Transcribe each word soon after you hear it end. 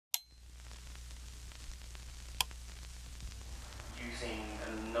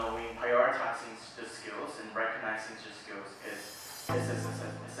passenger skills is an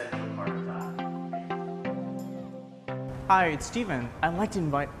essential part of that. Hi, it's Steven. I'd like to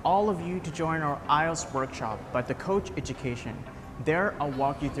invite all of you to join our IELTS workshop by The Coach Education. There, I'll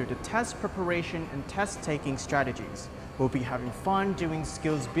walk you through the test preparation and test taking strategies. We'll be having fun doing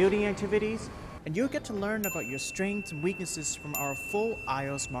skills building activities, and you'll get to learn about your strengths and weaknesses from our full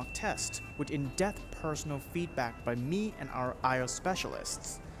IELTS mock test with in-depth personal feedback by me and our IELTS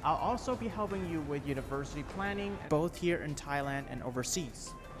specialists. I'll also be helping you with university planning, both here in Thailand and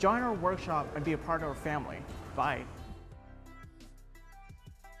overseas. Join our workshop and be a part of our family. Bye.